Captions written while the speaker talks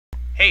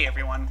Hey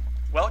everyone,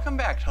 welcome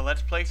back to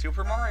Let's Play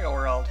Super Mario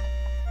World.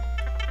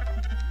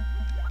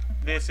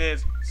 This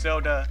is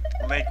Soda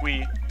Lake.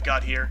 We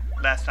got here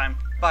last time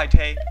by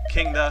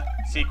taking the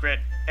secret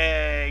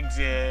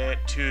exit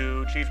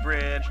to Cheese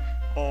Bridge.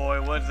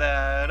 Boy, was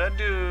that a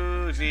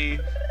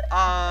doozy.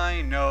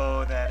 I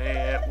know that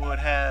it would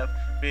have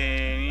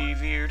been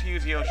easier to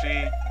use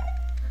Yoshi.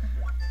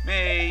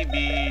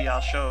 Maybe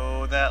I'll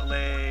show that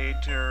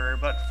later,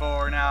 but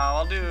for now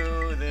I'll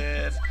do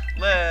this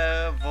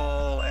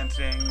level and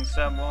sing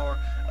some more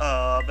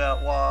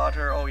about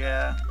water. Oh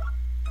yeah.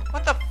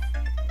 What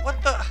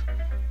the?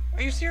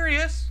 Are you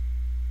serious?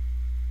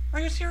 Are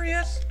you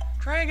serious?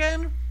 Try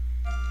again?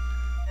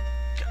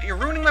 You're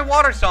ruining my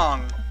water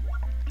song.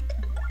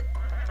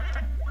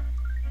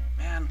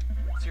 Man,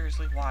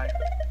 seriously, why?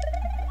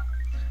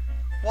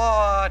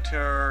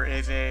 Water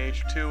is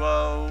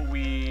H2O.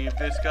 We've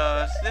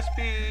discussed this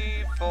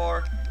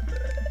before.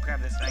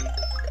 Grab this thing.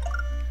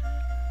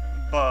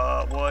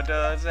 But what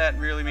does that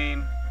really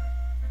mean?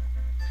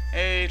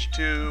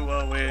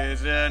 H2O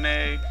is an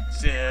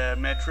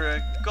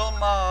asymmetrical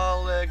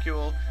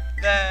molecule.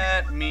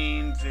 That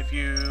means if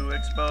you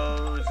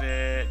expose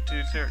it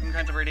to certain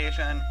kinds of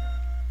radiation.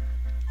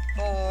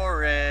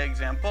 For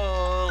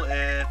example,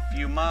 if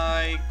you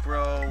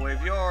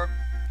microwave your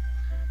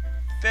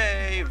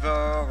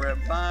favorite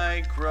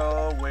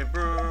microwave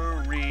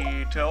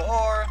burrito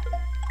or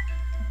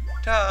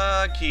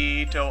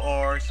taquito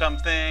or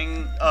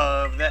something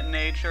of that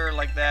nature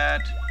like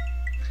that,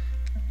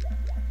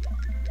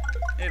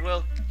 it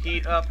will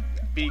heat up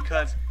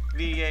because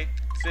the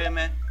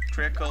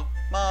asymmetrical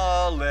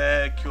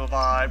molecule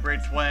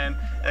vibrates when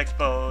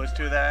exposed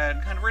to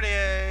that kind of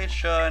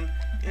radiation.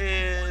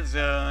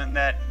 Isn't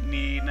that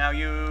neat? Now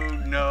you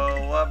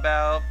know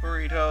about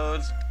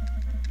burritos.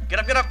 Get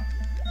up, get up!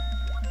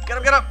 Get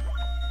up, get up!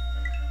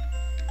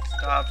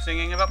 Stop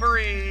singing about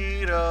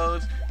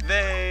burritos.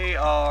 They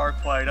are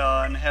quite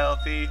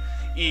unhealthy,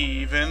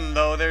 even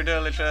though they're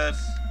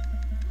delicious.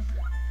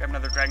 Grab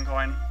another dragon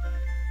coin.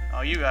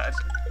 Oh, you guys.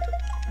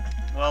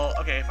 Well,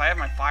 okay, if I have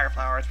my fire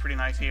flower, it's pretty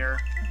nice here.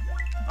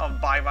 I'll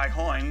buy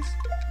coins.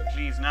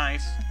 Geez,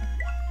 nice.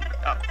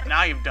 Oh,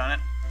 now you've done it.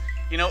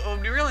 You know, it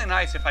would be really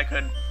nice if I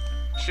could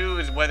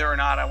choose whether or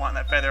not I want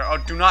that feather. Oh,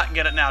 do not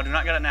get it now. Do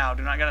not get it now.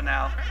 Do not get it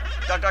now.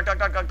 Duck, duck, duck,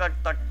 duck, duck, duck,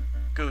 duck.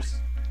 Goose.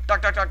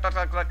 Duck, duck, duck, duck,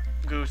 duck, duck.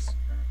 Goose.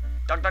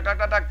 Duck, duck, duck,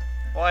 duck, duck.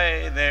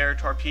 Why there,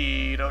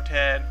 Torpedo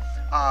Ted?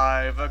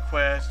 I've a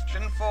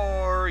question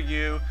for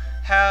you.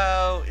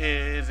 How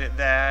is it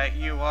that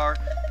you are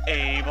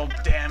able...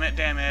 Damn it,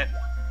 damn it.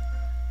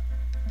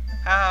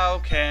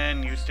 How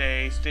can you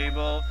stay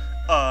stable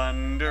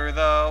under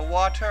the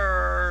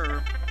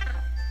water?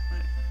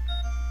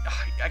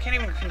 I can't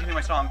even continue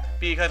my song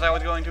because I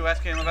was going to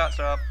ask him about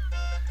stuff.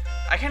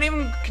 I can't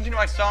even continue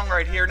my song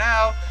right here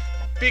now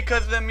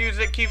because the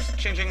music keeps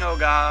changing. Oh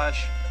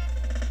gosh.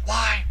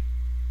 Why?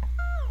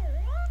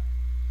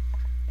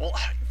 Well,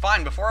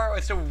 fine. Before I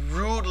was so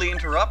rudely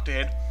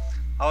interrupted,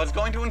 I was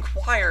going to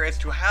inquire as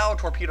to how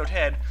Torpedo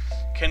Ted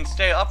can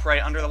stay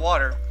upright under the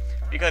water.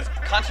 Because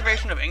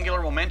conservation of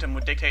angular momentum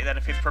would dictate that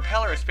if his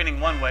propeller is spinning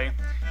one way,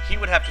 he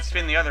would have to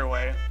spin the other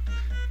way.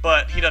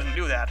 But he doesn't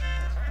do that.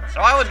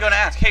 So I was going to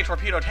ask, hey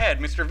Torpedo Ted,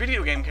 Mr.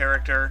 Video Game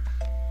Character,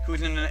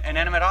 who's an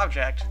inanimate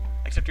object,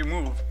 except you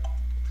move,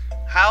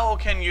 how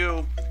can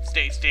you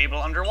stay stable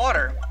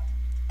underwater?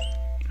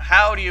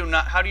 How do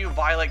you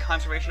violate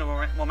conservation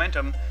of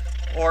momentum?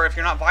 Or if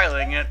you're not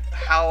violating it,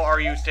 how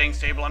are you staying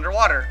stable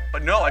underwater?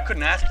 But no, I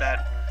couldn't ask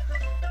that.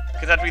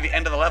 Because that'd be the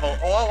end of the level.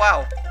 Oh,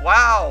 wow.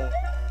 Wow.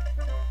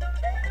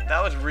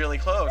 That was really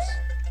close.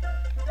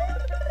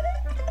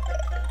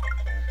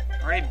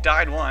 Already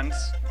died once.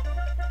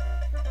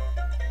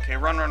 Okay,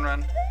 run, run,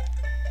 run.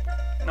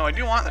 No, I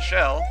do want the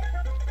shell.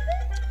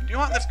 I do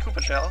want this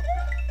Koopa shell.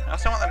 I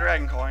also want the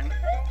dragon coin.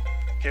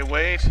 Okay,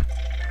 wait.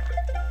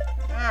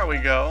 There we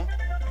go.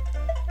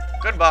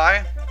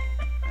 Goodbye.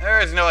 There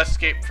is no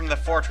escape from the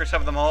fortress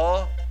of the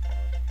mole.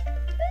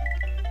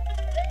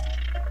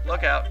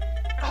 Look out.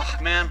 Oh,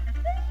 man.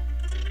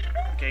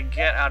 Okay,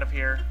 get out of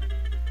here.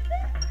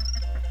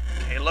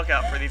 Okay, look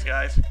out for these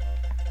guys.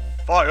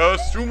 Fire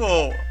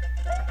sumo!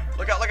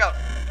 Look out, look out!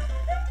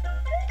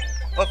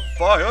 A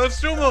fire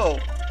sumo!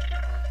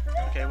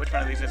 Okay, which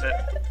one of these is it?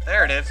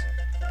 There it is.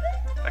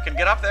 If I could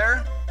get up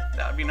there,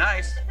 that would be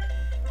nice.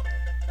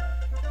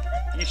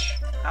 Yeesh,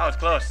 that was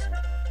close.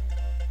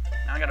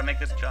 Now I gotta make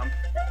this jump.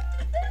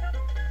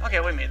 Okay,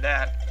 we made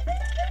that.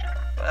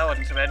 But that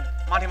wasn't so bad.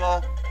 Monty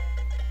Mole.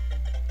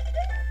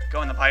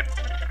 Go in the pipe.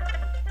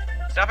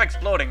 Stop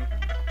exploding.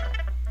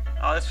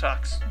 Oh, this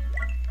sucks.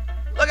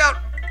 Look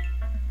out!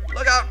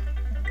 Look out!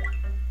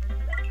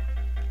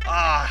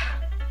 Ah.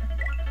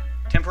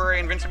 Temporary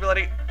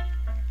invincibility.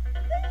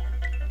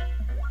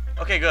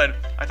 Okay, good.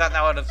 I thought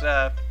that would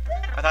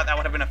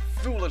have been a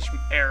foolish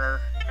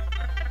error.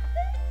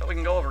 But we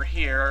can go over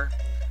here,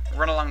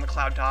 run along the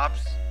cloud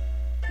tops.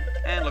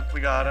 And look, we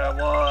got a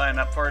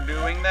 1-up for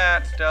doing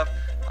that stuff.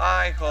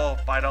 I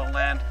hope I don't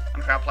land.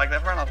 I'm trapped like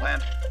that for an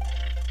land.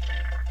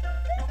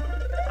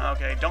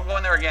 Okay, don't go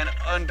in there again.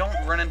 And don't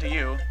run into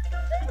you.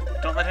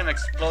 Don't let him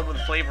explode with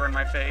flavor in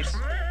my face.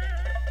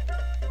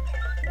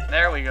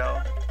 There we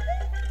go.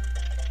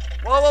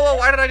 Whoa, whoa, whoa,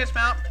 why did I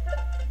dismount?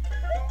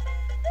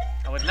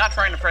 I was not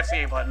trying to press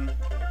the A button.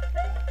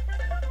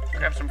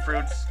 Grab some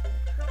fruits.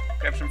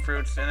 Grab some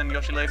fruits, and then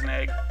Yoshi lays an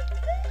egg.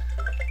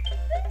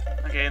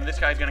 Okay, and this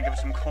guy's gonna give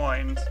us some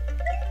coins.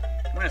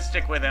 I'm gonna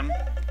stick with him.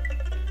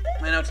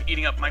 I know it's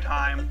eating up my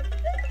time.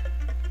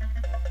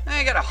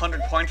 I got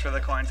 100 points for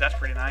the coins, that's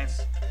pretty nice.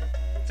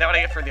 Is that what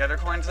I get for the other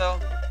coins, though?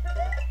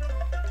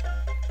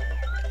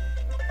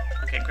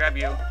 Okay, grab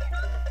you.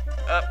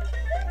 Up.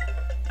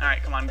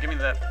 Alright, come on, give me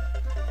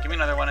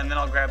another one, and then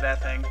I'll grab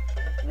that thing.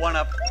 One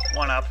up,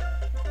 one up.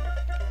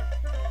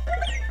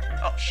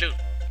 Oh, shoot.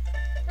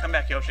 Come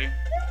back, Yoshi.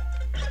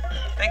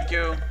 Thank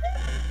you.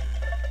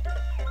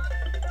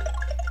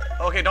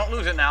 Okay, don't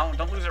lose it now.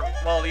 Don't lose it.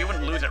 Well, you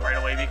wouldn't lose it right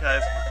away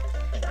because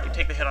you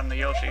take the hit on the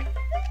Yoshi.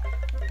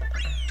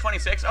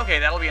 26. Okay,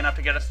 that'll be enough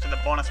to get us to the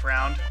bonus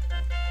round.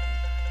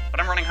 But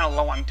I'm running kind of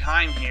low on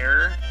time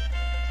here.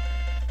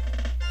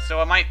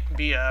 So it might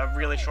be a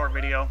really short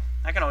video.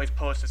 I can always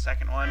post a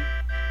second one.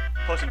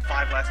 Posted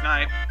 5 last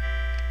night.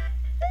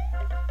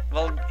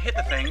 Well, hit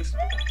the things.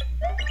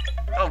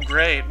 Oh,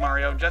 great,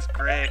 Mario. Just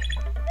great.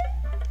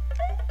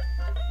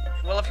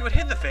 Well, if you would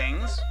hit the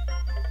things,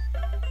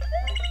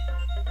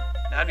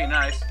 that'd be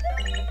nice.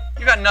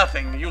 You got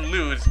nothing. You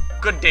lose.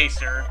 Good day,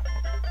 sir.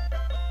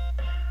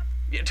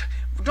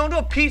 Don't do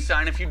a peace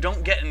sign if you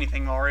don't get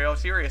anything, Mario.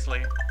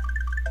 Seriously.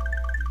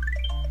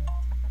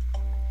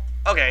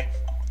 Okay.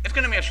 It's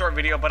going to be a short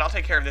video, but I'll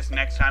take care of this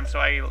next time so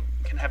I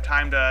can have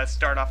time to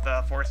start off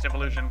the Forest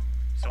Evolution.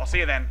 So I'll see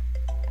you then.